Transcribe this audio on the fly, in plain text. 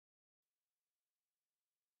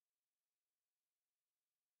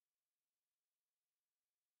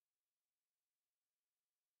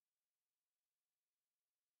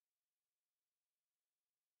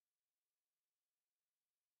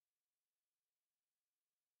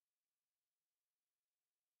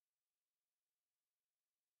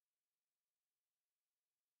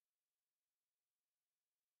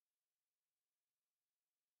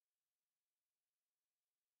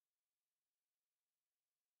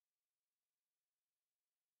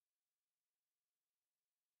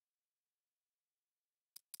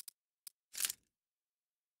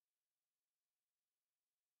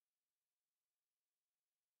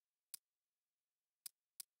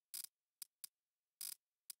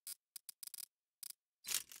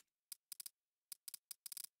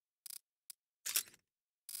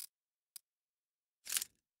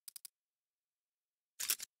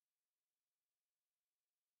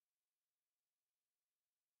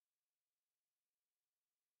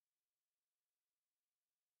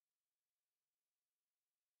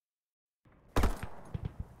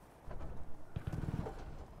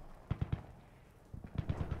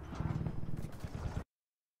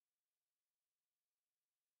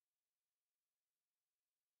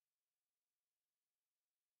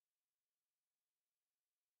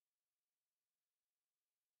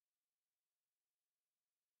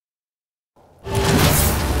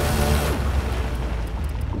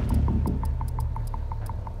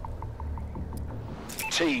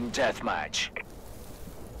Team deathmatch.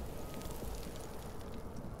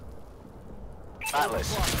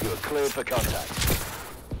 Atlas, you are cleared for contact.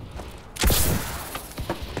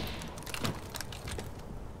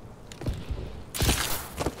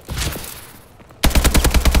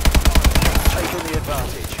 Taking the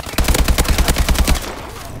advantage.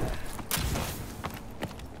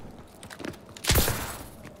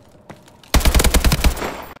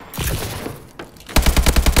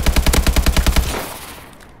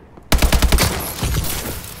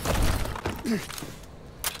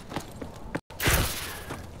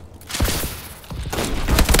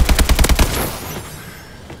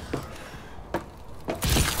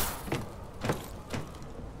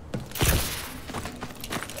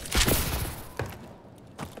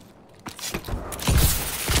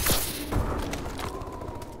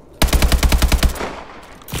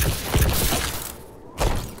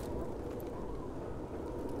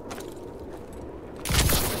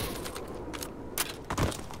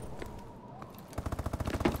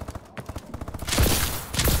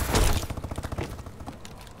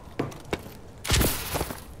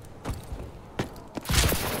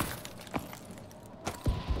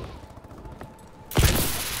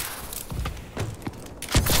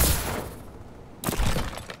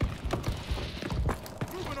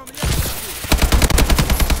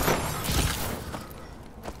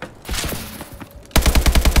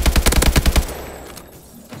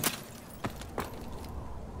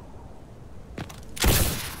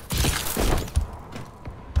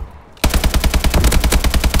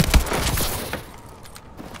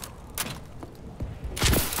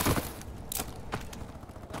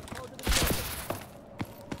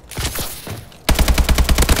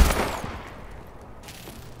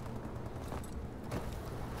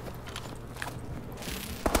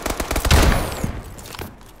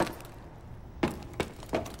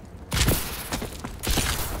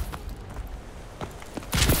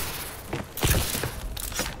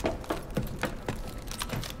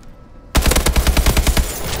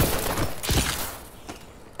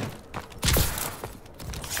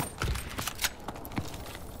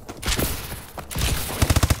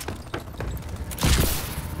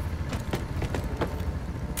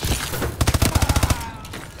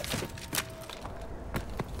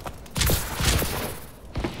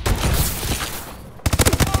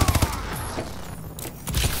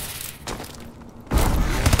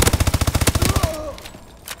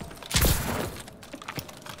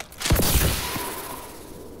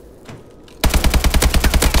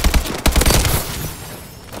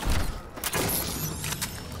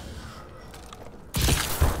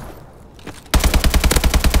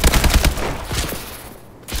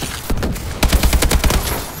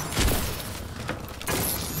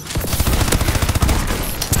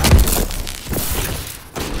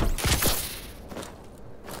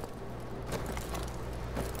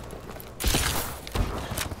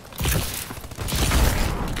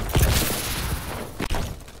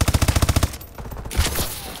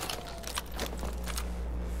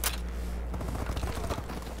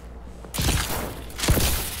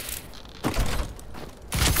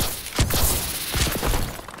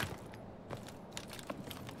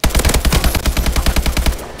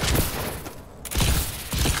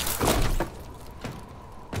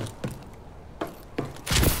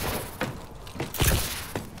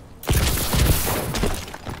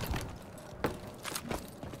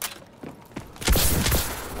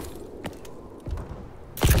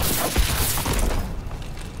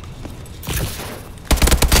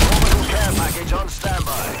 On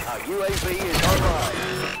standby. Our UAV is online.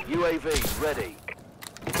 UAV ready.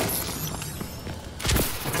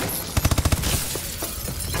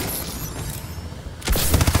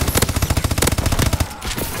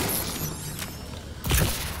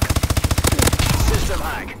 System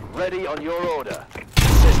hack. Ready on your order.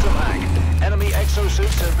 System hack. Enemy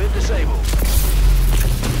exosuits have been disabled.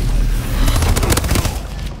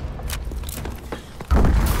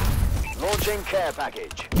 Launching care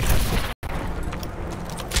package.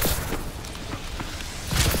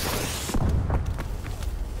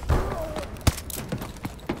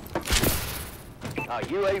 Our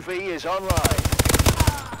UAV is online.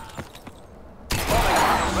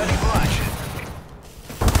 Bombing ready for action.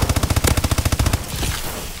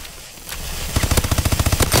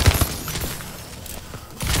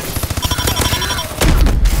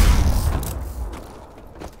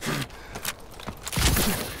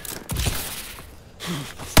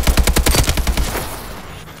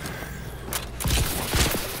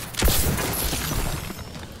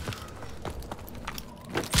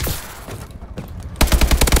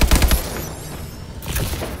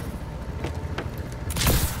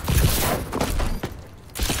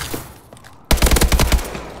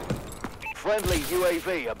 Friendly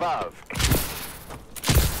UAV above.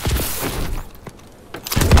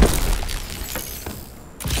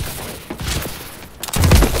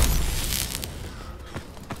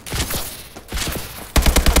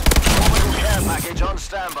 Orbital care package on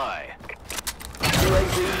standby.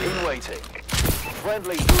 UAV in waiting.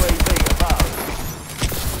 Friendly UAV above.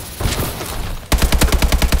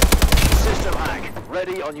 System hack.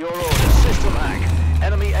 Ready on your order. System hack.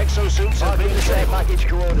 Enemy exosuits have been disabled. Package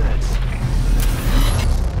coordinates.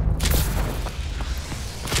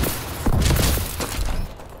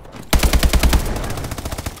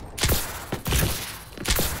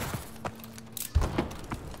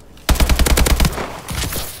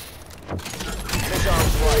 Missile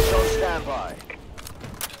strikes on standby.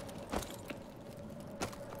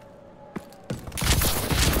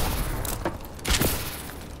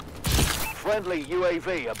 Friendly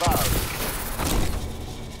UAV above.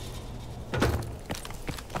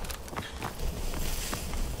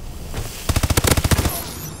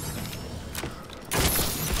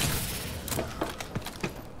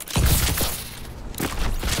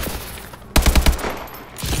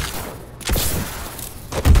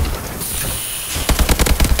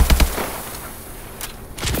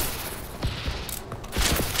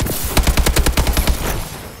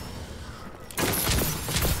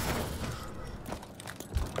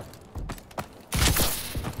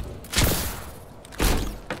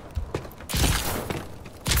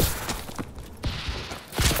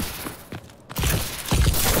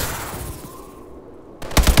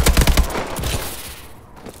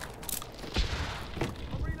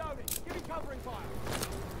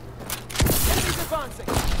 Advancing.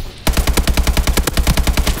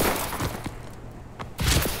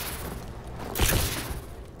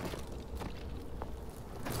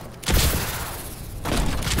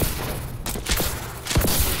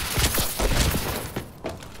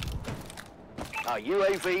 Our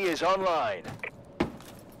UAV is online.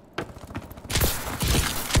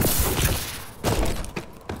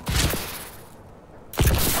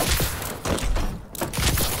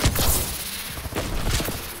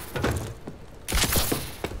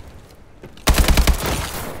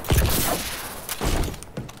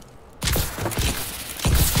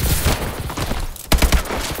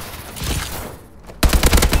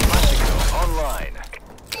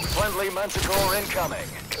 Friendly Manticore incoming.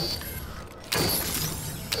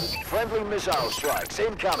 Friendly missile strikes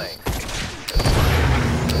incoming.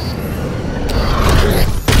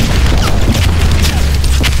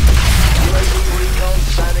 UAV recon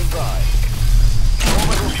standing by.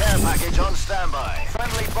 Orbital care package on standby.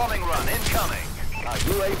 Friendly bombing run incoming. Our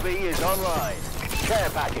UAV is online. Care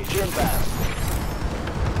package inbound.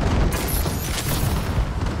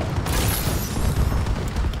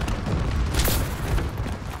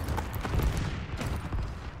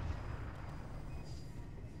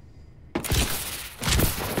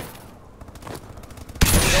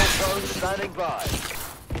 Standing by.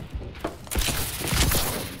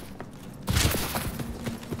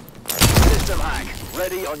 System hack,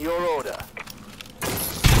 ready on your order.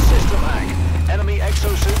 System hack, enemy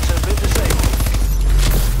exosuits have been disabled.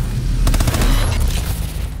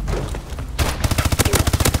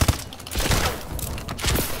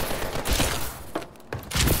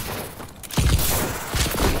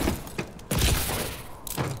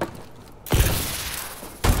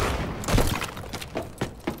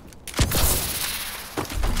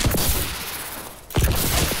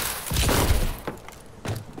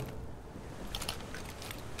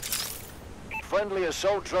 Friendly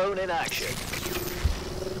assault drone in action.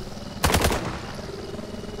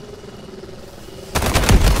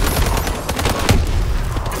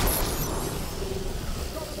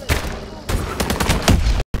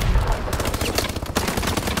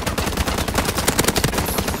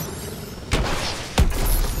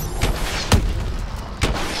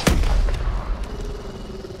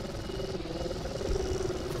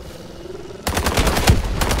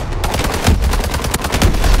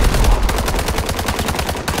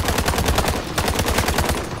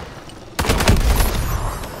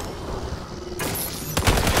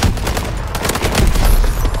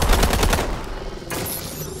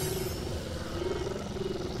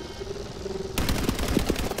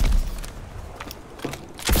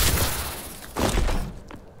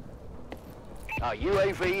 Our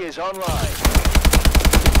UAV is online.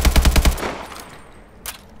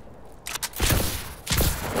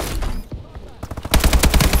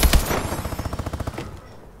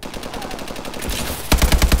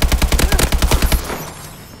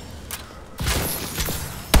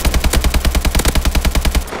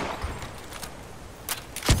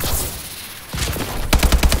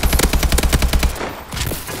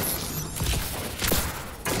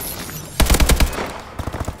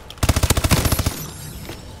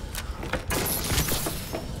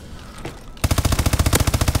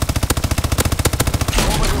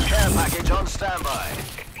 package on standby.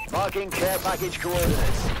 Marking care package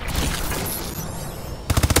coordinates.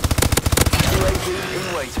 UAV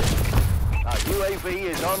in waiting. Our UAV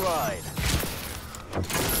is online.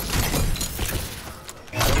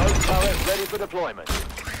 Remote turret ready for deployment.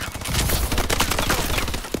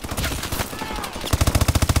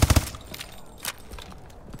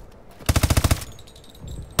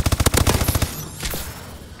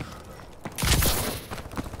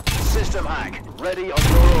 System hack, ready on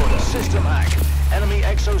your order. System hack. Enemy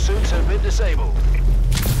exosuits have been disabled.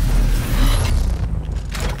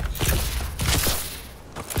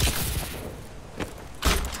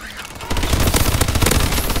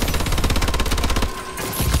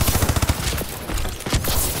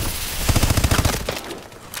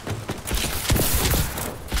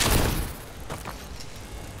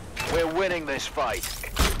 We're winning this fight.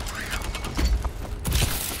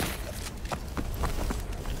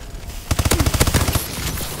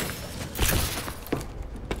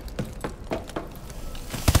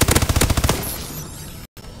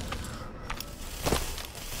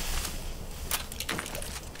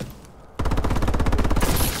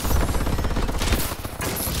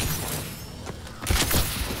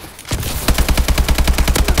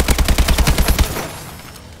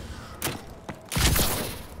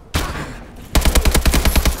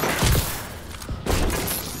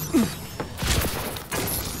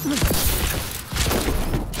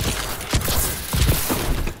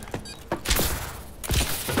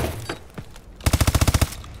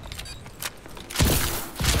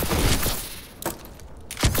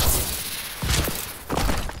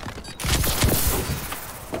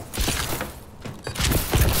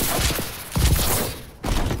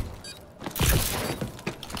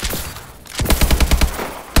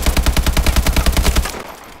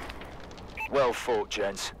 Well fought,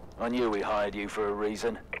 gents. I knew we hired you for a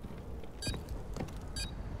reason.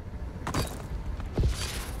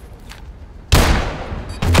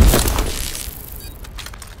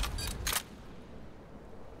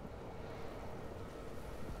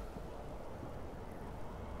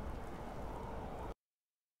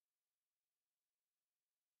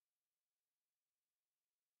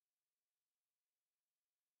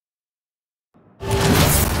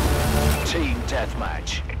 Team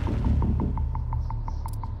deathmatch.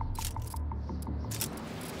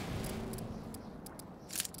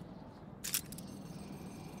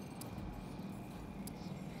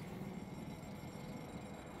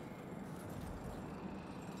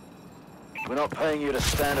 We're not paying you to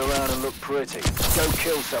stand around and look pretty. Go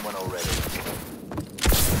kill someone already.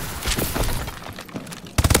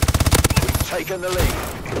 We've taken the lead.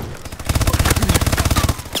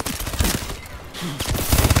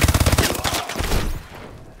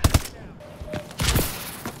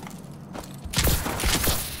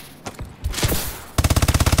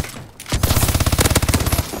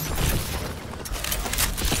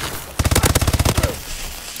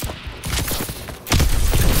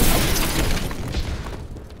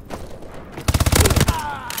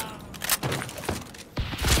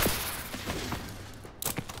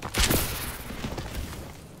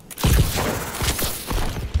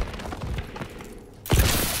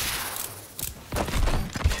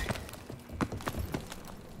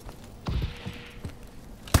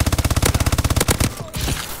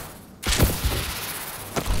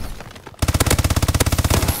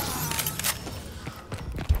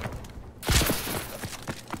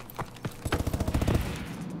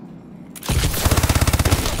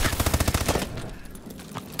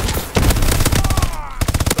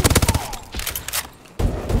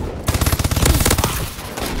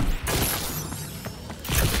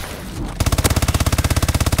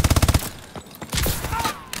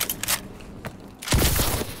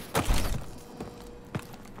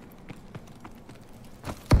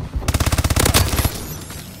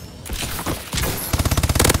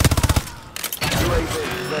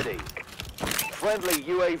 Ready. Friendly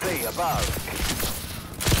UAV above.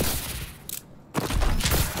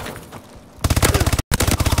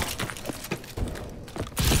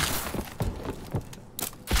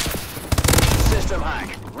 System hack.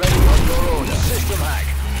 Ready on your order. System hack.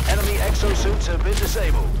 Enemy exosuits have been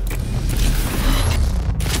disabled.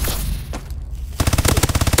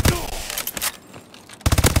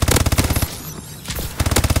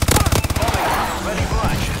 Ready for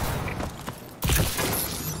action.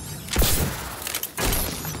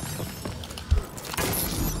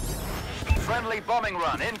 Friendly bombing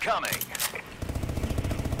run incoming.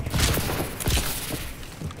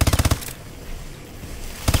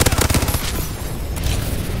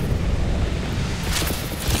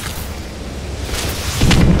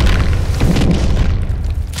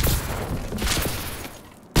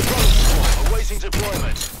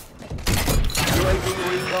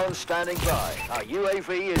 standing by. Our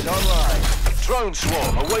UAV is online. Drone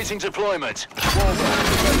swarm awaiting deployment.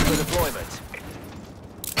 Warbird ready for deployment.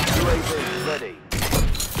 UAV ready.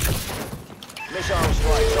 Missile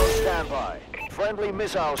strikes on standby. Friendly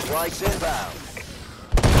missile strikes inbound.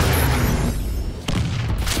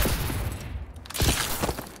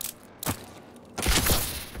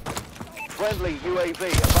 Friendly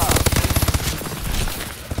UAV above.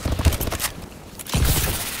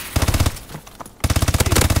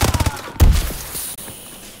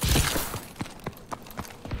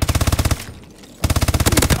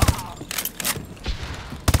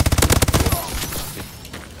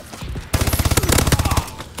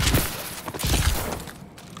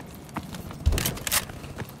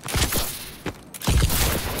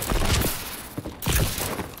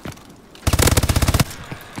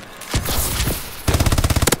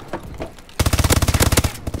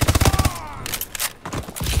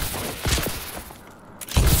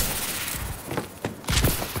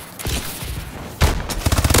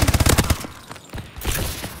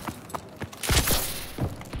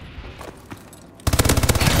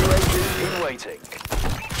 Waiting.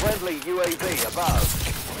 Friendly UAV above.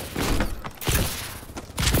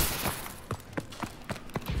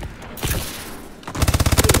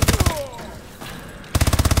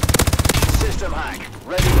 System hack.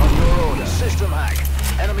 Ready on your order. System hack.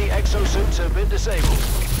 Enemy exosuits have been disabled.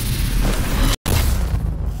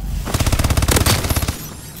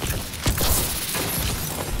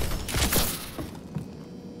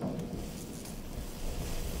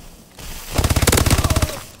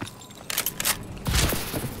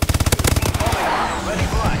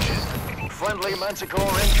 Friendly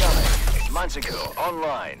Manticore incoming. Manticore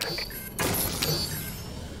online.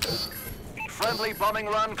 Friendly bombing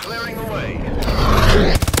run clearing the way.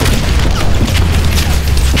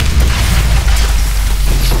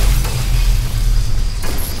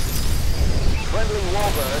 Friendly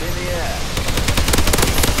Warbird in the air.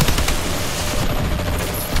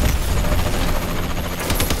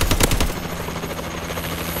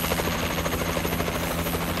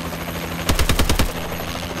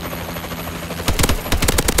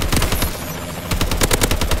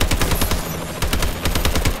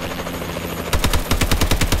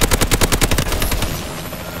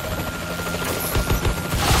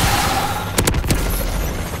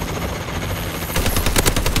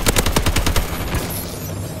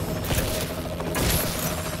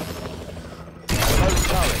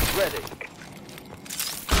 Ready.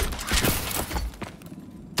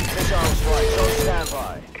 Missile strikes on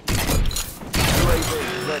standby. UAV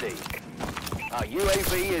ready. Our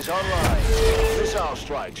UAV is online. Missile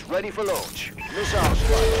strikes ready for launch. Missile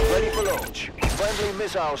strikes ready for launch. Friendly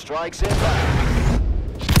missile strikes inbound.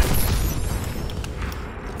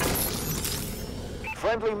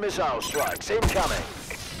 Friendly missile strikes incoming.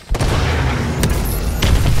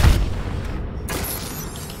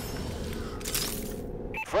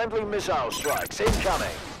 Friendly missile strikes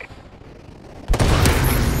incoming.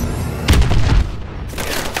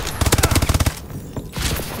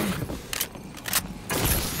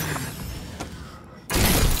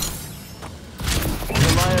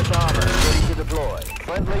 Goliath armor ready to deploy.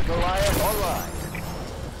 Friendly Goliath online.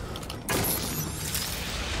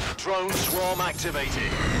 Drone swarm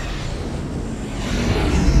activated.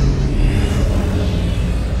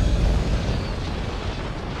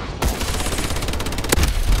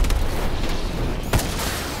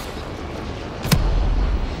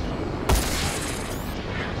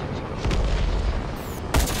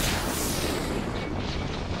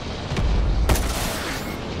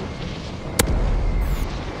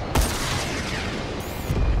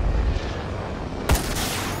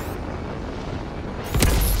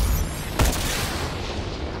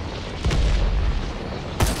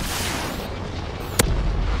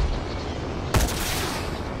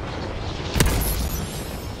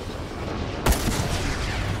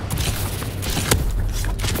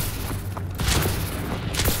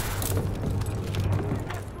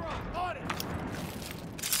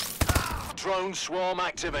 Drone swarm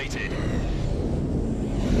activated.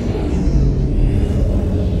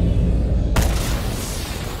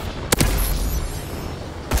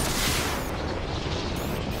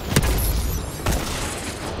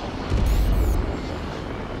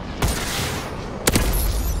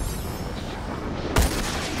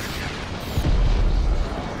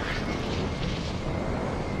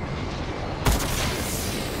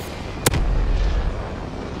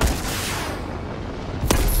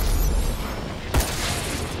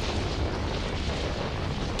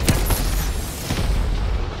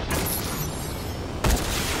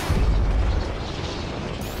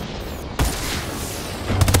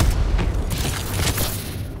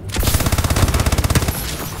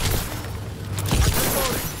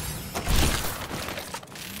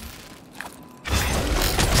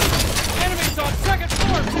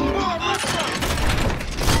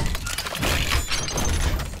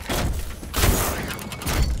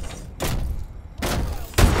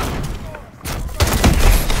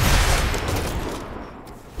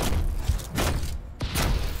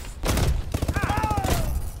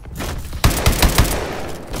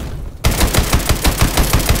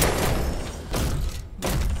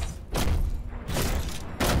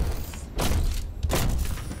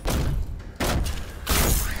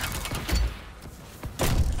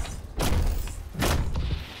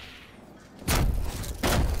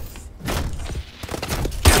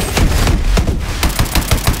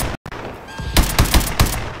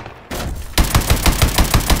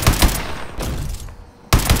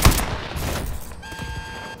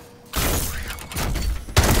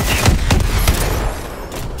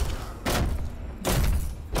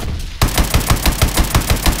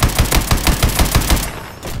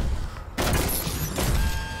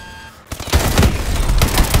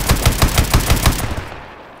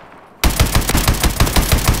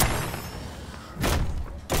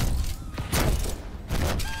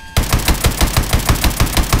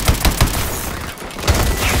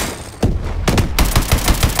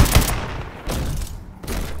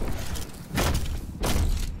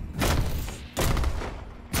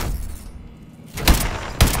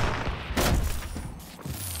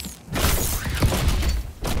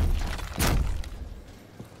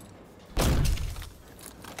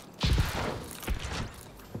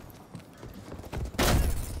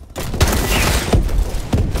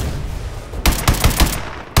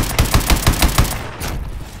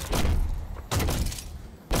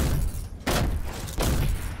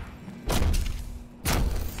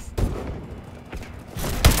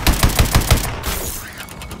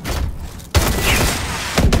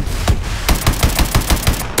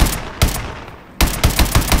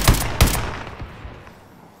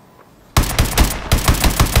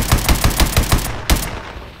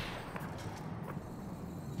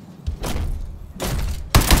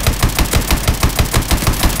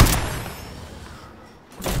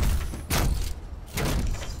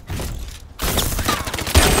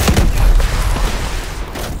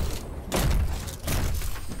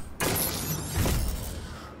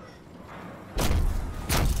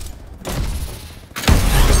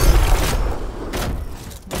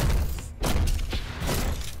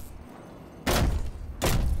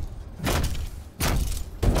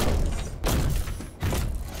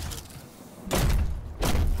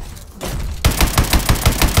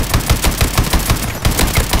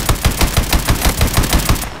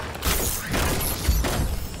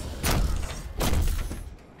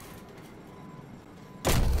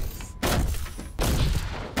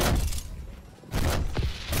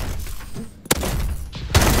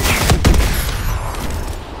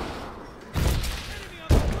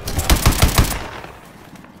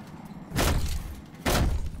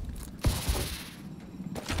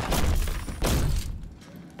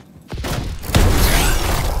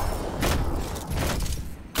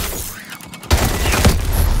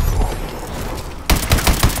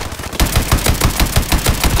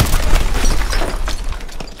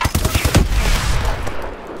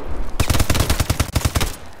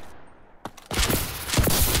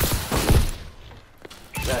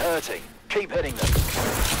 Keep hitting them.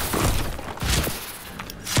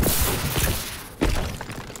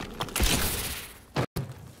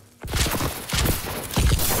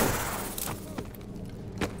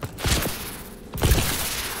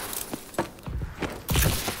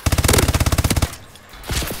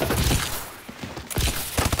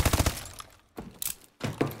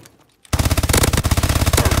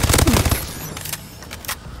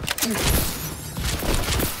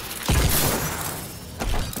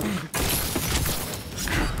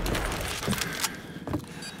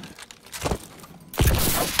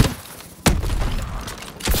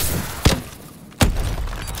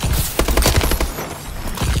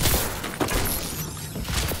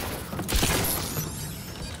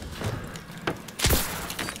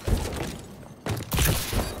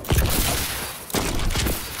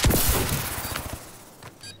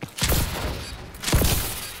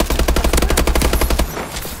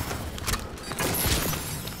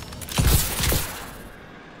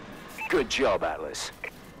 Good job, Atlas.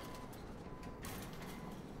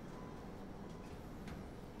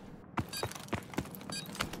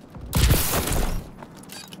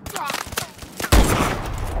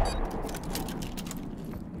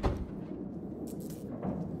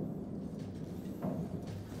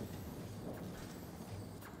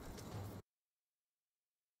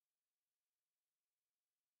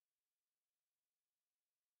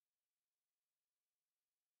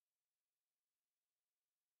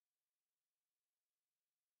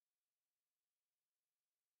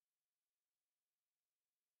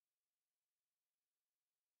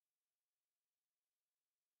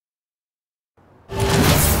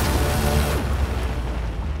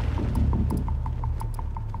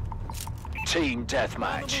 Team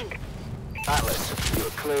deathmatch. Atlas, you are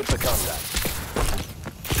cleared for contact.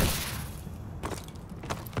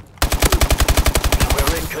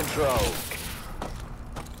 We're in control.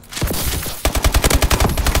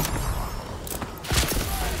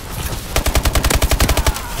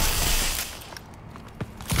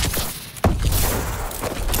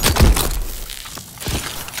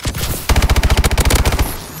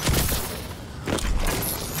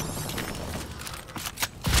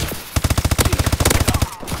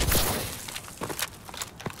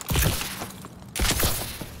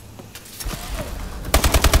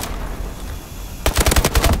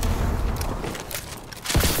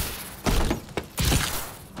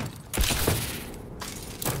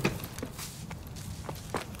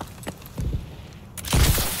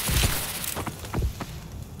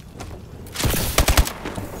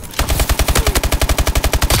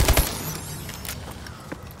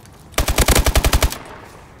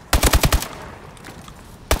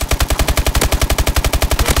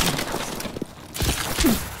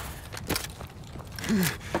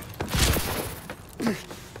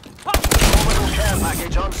 Orbital care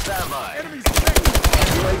package on standby.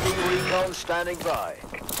 UAV recon standing by.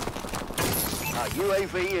 Our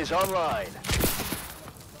UAV is online.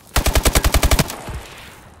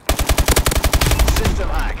 System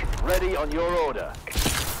hack, ready on your order.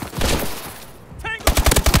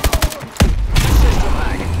 System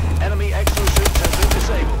hack, enemy exosuits have been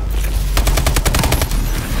disabled.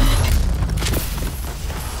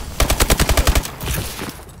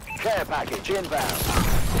 Care package inbound.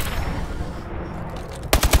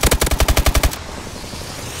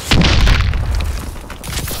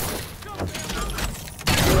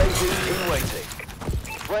 UAV in waiting.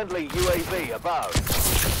 Friendly UAV above.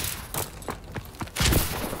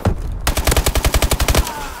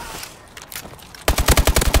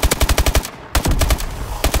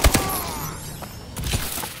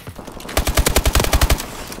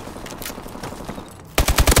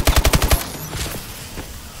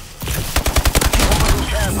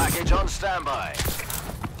 Package on standby.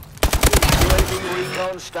 UAV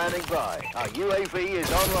recon standing by. Our UAV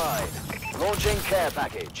is online. Launching care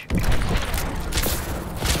package.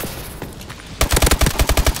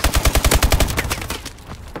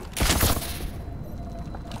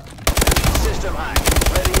 System hack,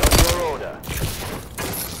 ready on your order.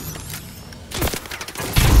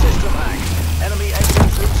 System hack, enemy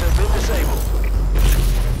exosuits have been disabled.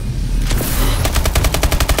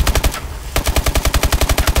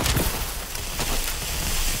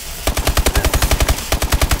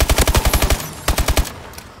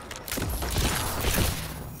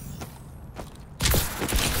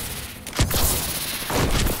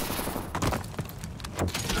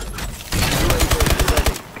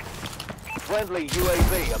 Friendly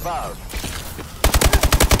UAV above.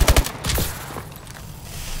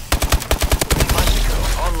 Bicycle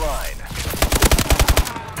online.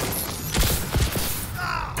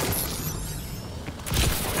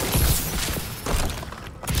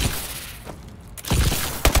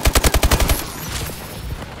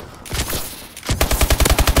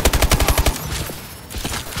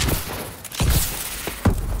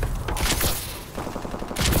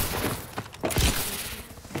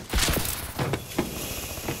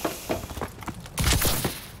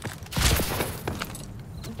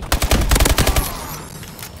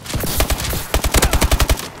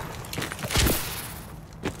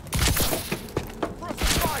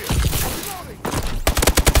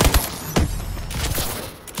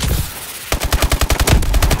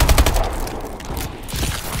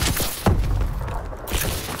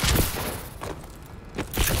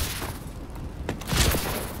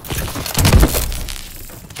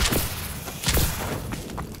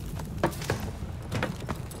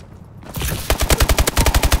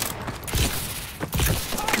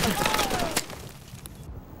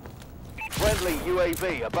 Friendly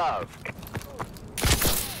UAV above.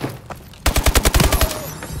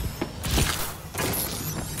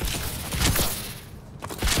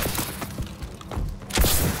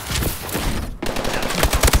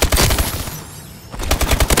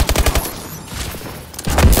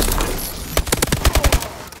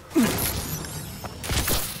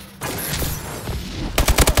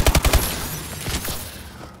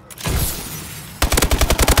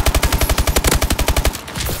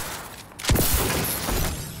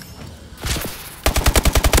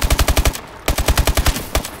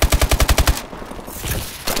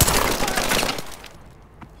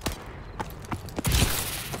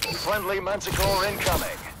 Friendly Manticore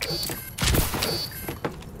incoming.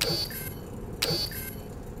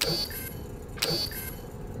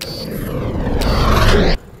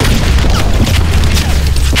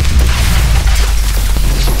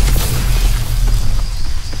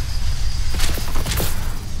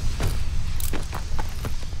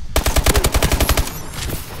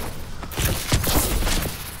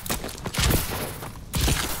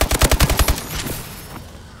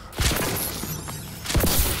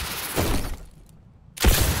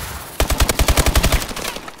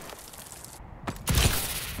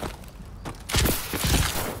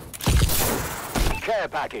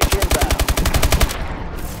 package inbound.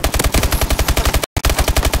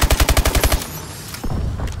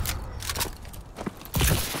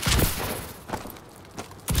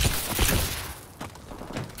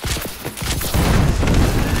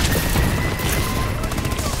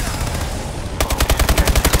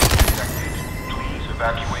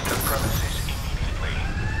 Evacuate the premises immediately.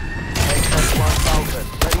 S1 Falcon,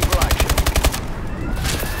 ready for action.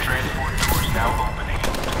 Transport doors now opening.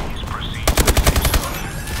 Please proceed to the safe zone.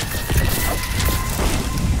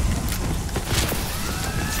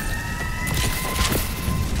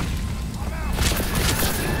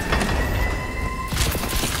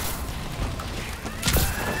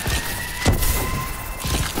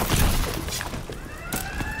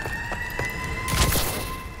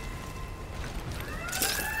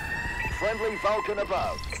 Friendly Falcon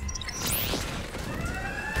above.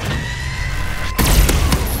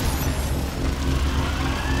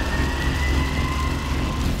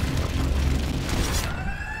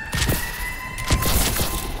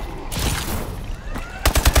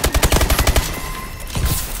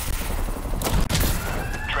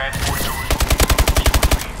 Transport doors will be opened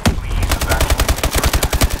shortly. Please evacuate the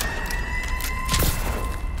premises.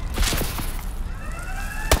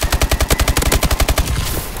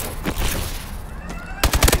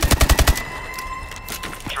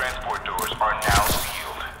 Transport doors are now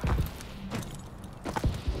sealed.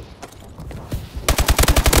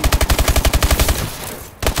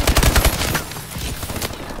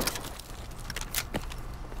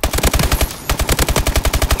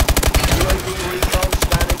 UAV recon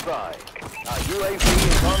standing by. Our UAV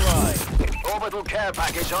is online. Orbital care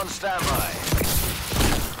package on standby.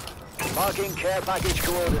 Marking care package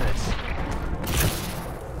coordinates.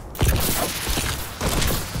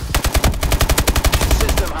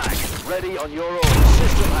 System hack. Ready on your order.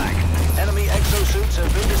 System hack. Enemy exosuits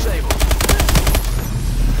have been disabled.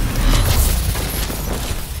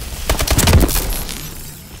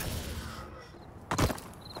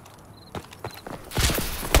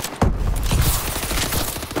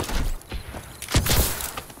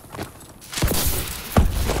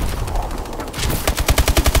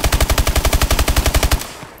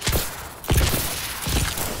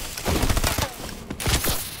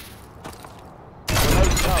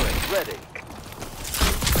 Remote turret ready.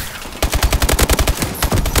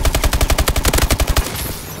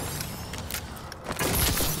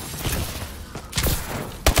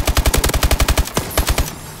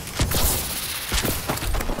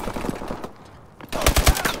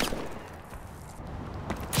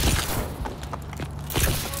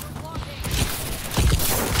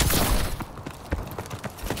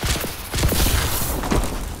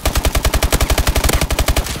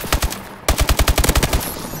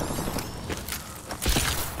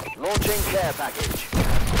 Launching care package.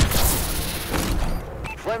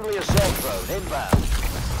 Friendly assault drone inbound.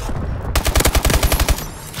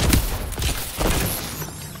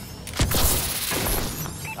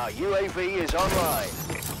 Our UAV is online.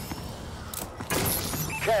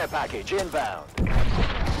 Care package inbound.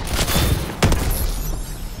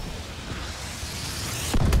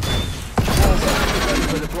 Warbird ready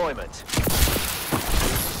for deployment.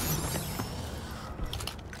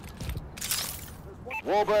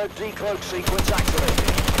 Warbird decloak sequence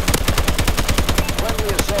activated. Friendly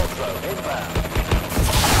assault drone inbound.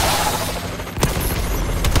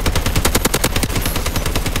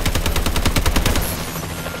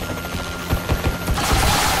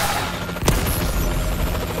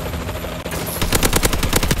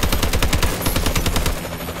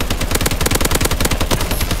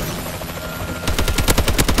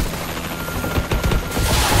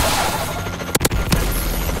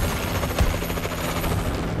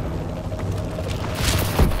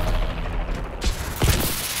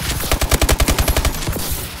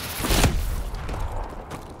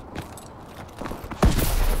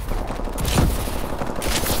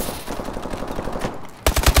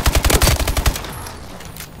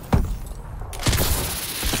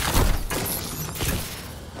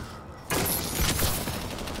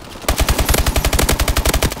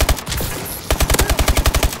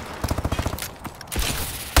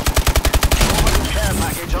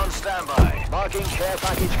 On standby. Marking care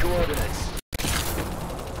package coordinates.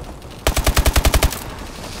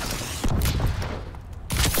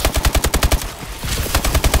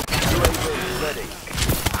 UAV ready.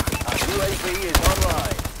 Our UAV is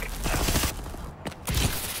online.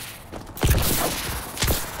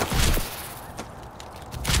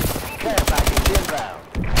 Care package inbound.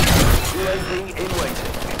 UAV in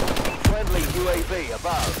waiting. Friendly UAV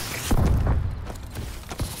above.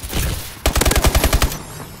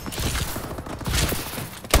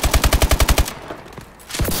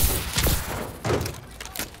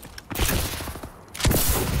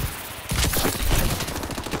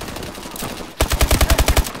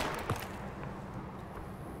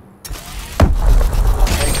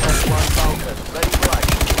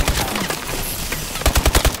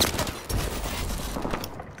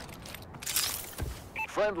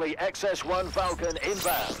 Friendly XS1 Falcon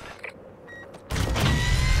inbound.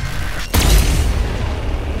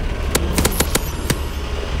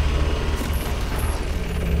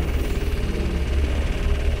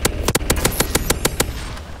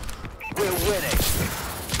 We're winning.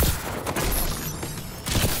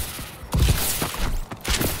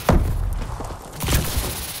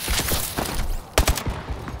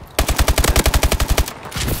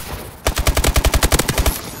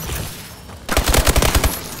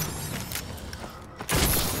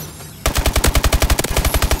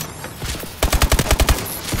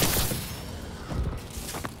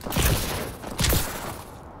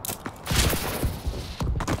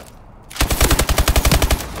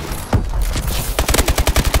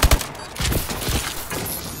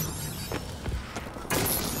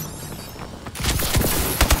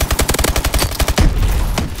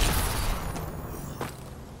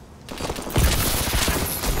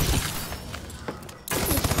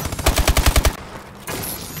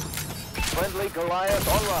 Friendly Goliath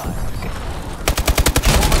online.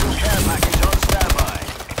 Orbital care package on standby.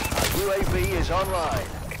 Our UAV is online.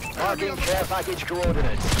 Marking care package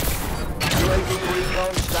coordinates. UAV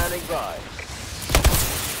recon standing by.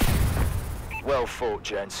 Well fought,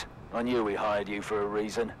 gents. I knew we hired you for a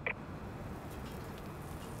reason.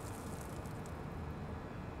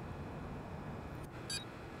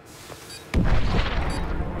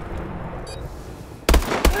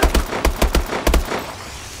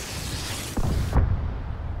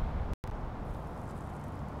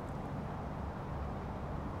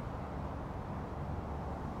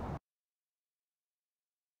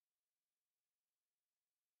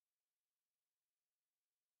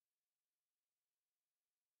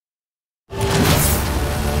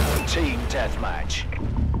 Team deathmatch.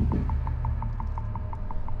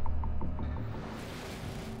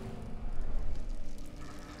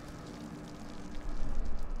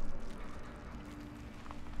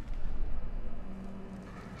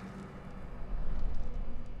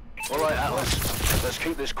 All right, Atlas. Let's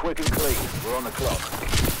keep this quick and clean. We're on the clock.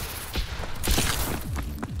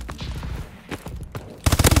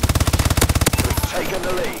 We've taken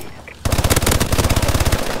the lead.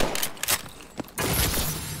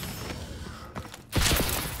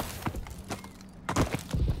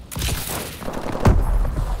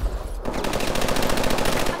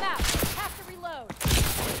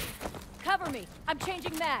 I'm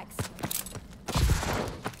changing mags.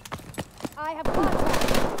 I have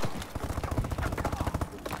contact.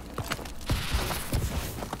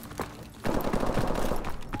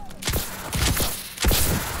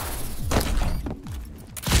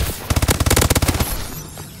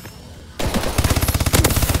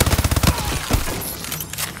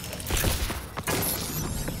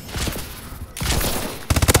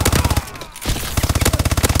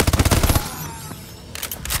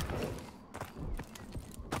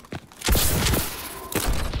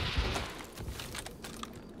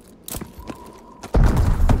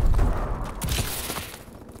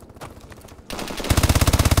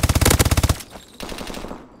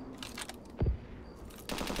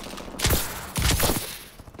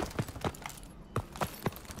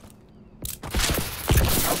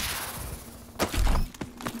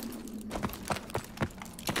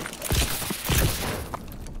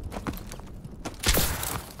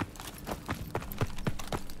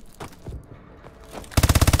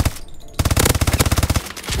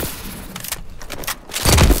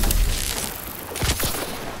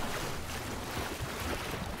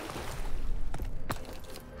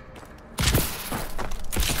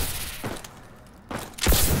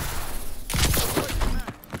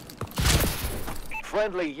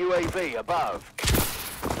 Friendly UAV above.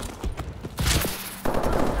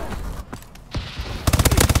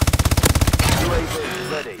 UAV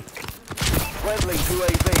ready. Friendly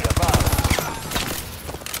UAV above.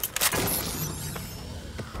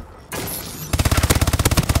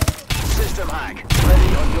 System hack.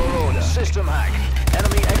 Ready on your order. System hack.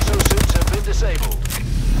 Enemy exosuits have been disabled.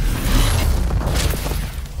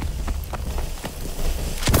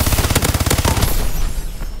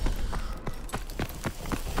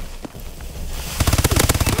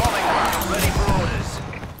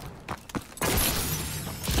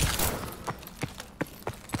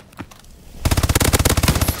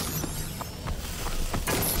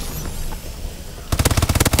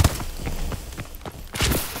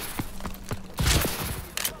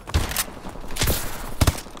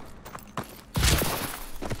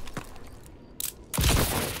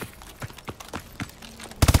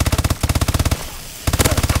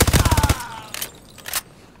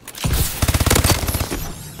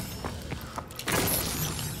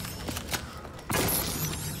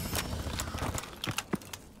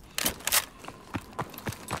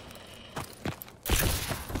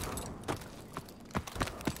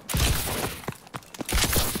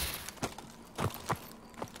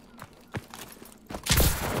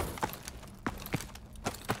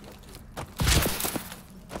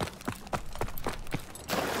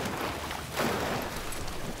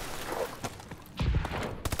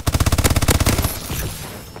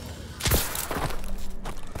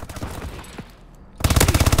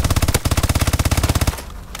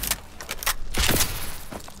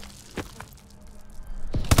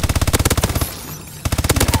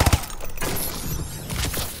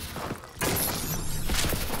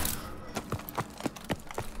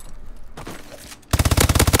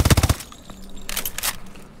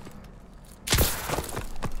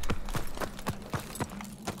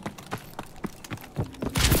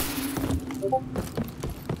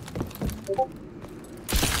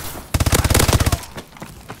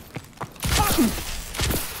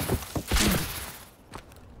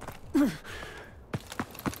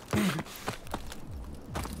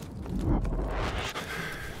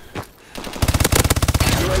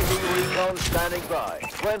 standing by.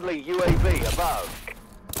 Friendly UAV above.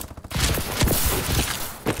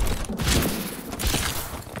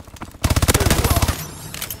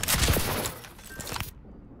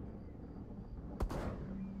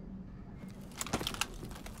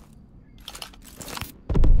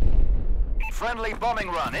 Friendly bombing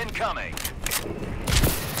run incoming.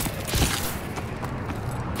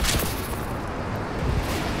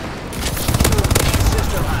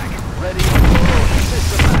 System hack ready on your order.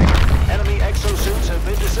 System hack. Enemy exosuits have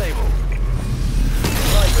been disabled.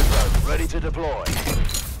 Sniper drone ready to deploy.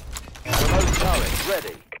 Remote turret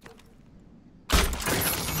ready.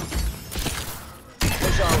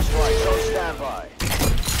 Missile strikes on standby.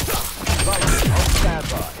 Viking on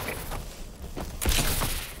standby.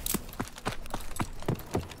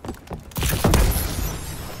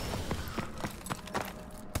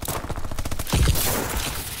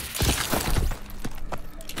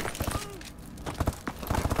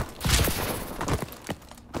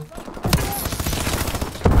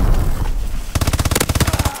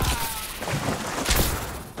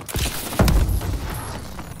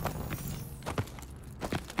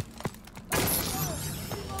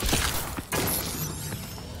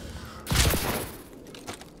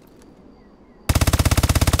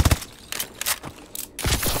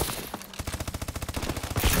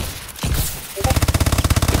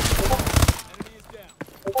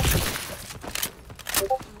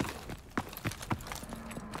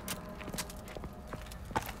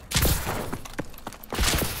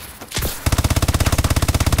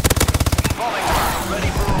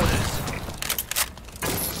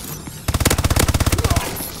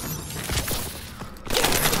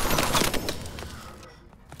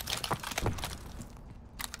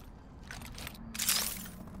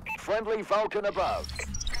 Friendly Falcon above.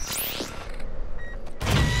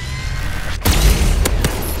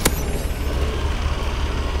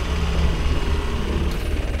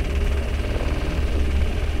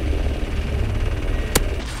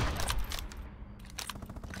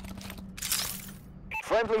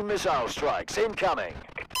 Friendly missile strikes incoming.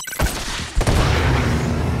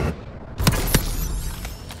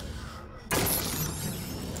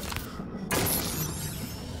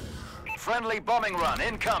 Friendly bombing run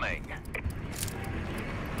incoming.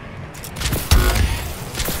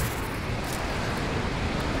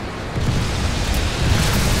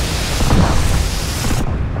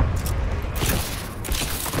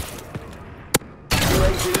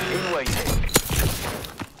 UAV in waiting.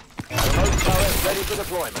 Remote turret ready for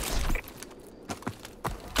deployment.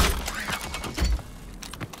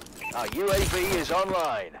 Our UAV is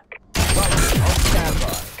online. Viking on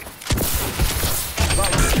standby.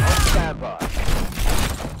 Viking on standby.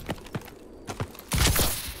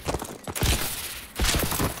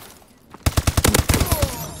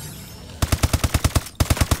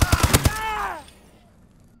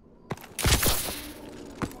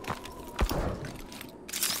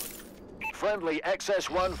 Friendly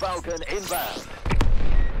S1 Falcon inbound.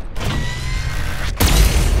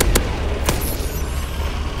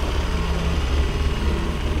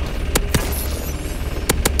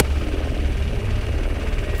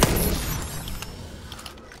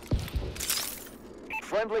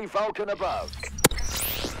 Friendly Falcon above.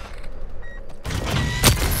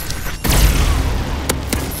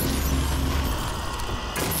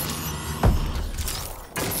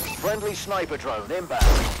 Friendly sniper drone inbound.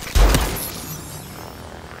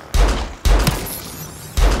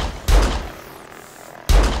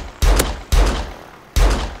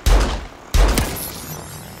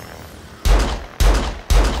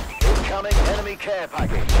 Incoming enemy care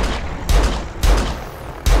package.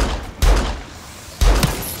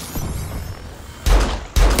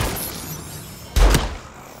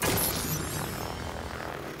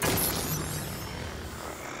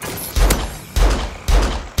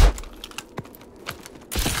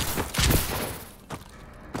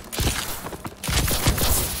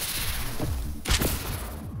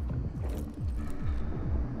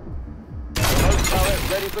 Remote turret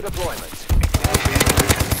ready for deployment.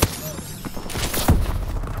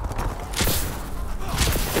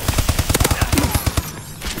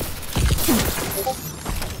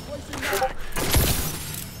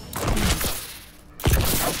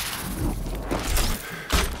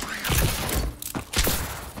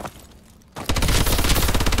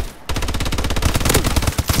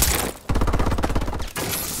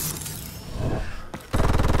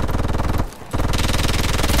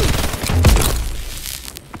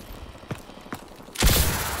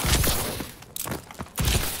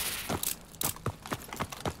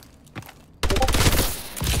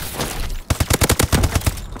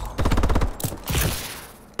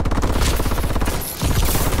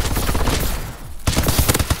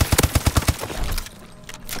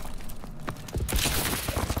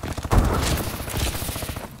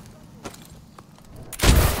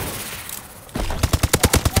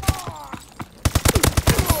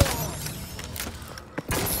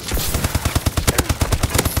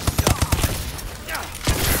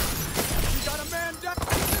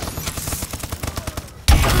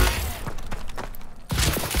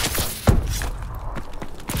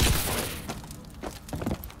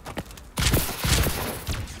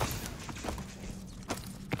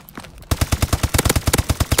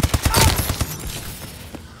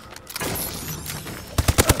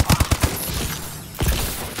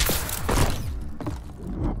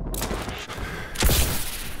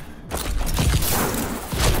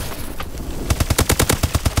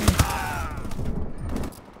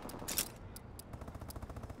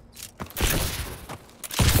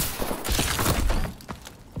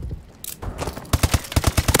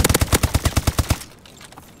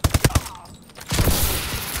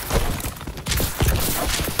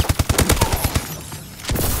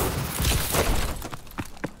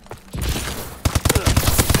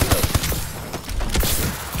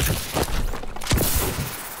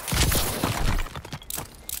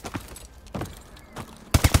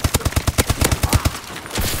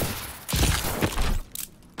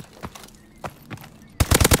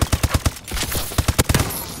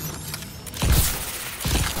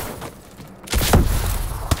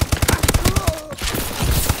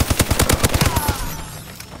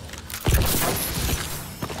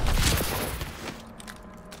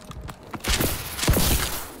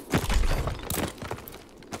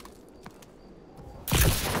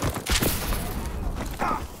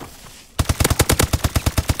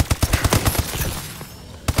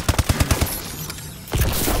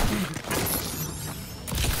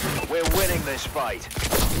 this fight.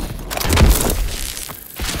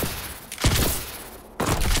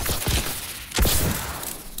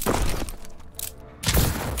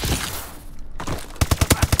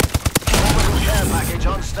 Care package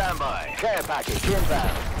on standby. Care package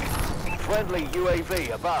inbound. Friendly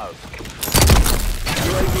UAV above.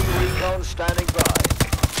 UAV recon standing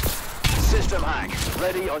by. System hack,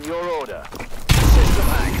 ready on your order. System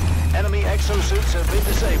hack, enemy exosuits have been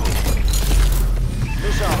disabled.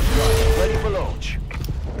 Missile strike, ready for launch.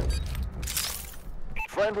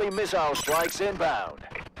 Friendly missile strikes inbound.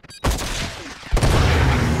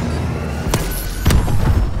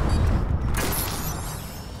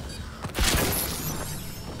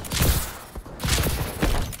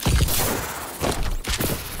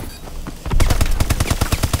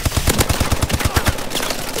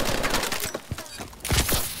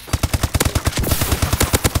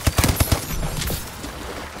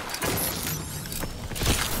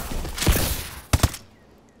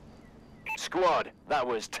 Squad, that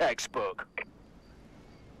was textbook.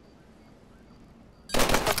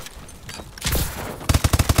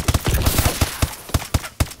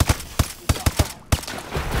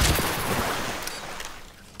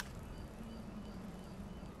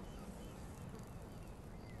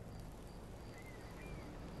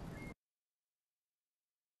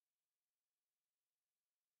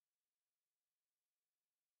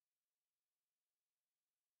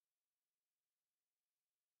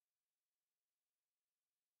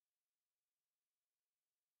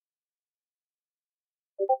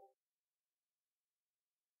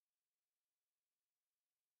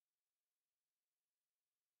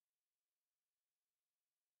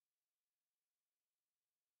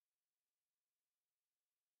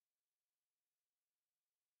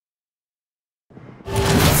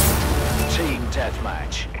 Team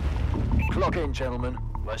deathmatch. Clock in, gentlemen.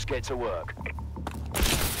 Let's get to work.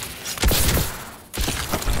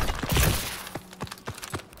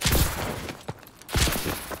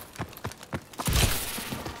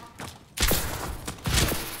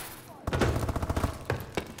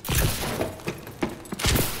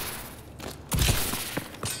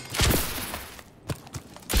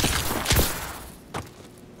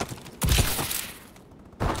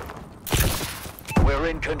 We're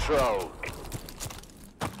in control.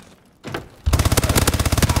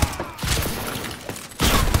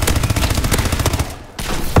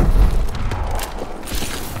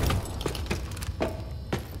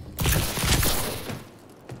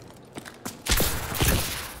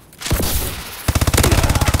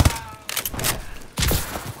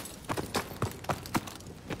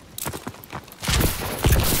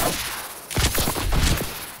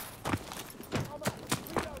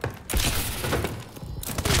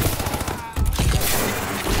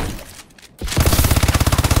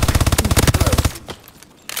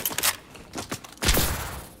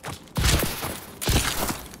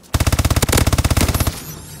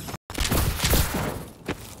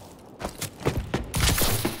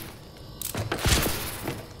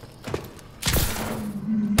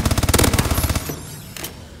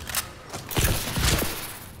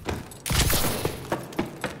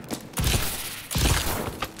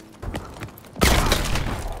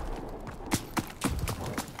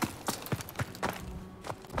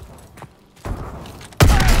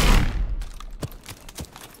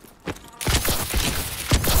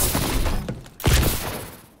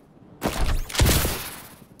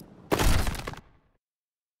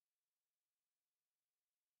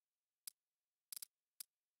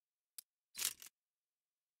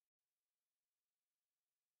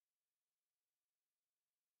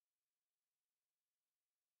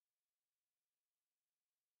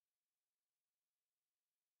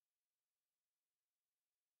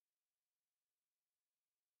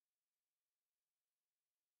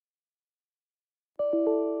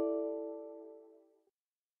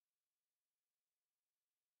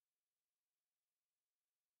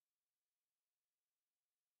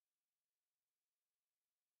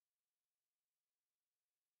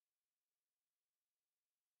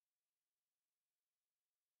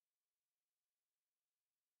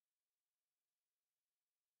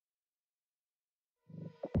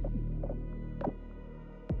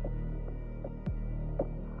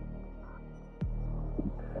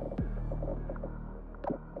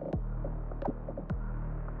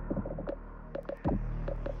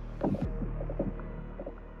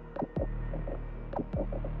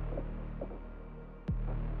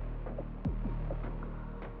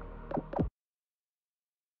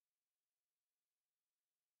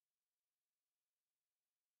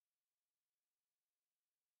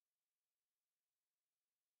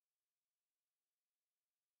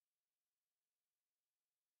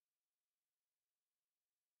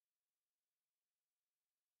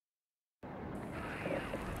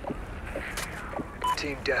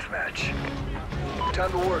 Team deathmatch. Time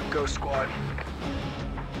to work, Ghost Squad.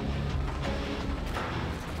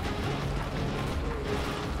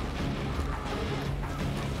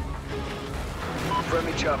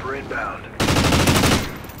 Friendly chopper inbound.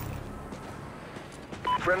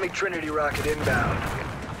 Friendly Trinity rocket inbound.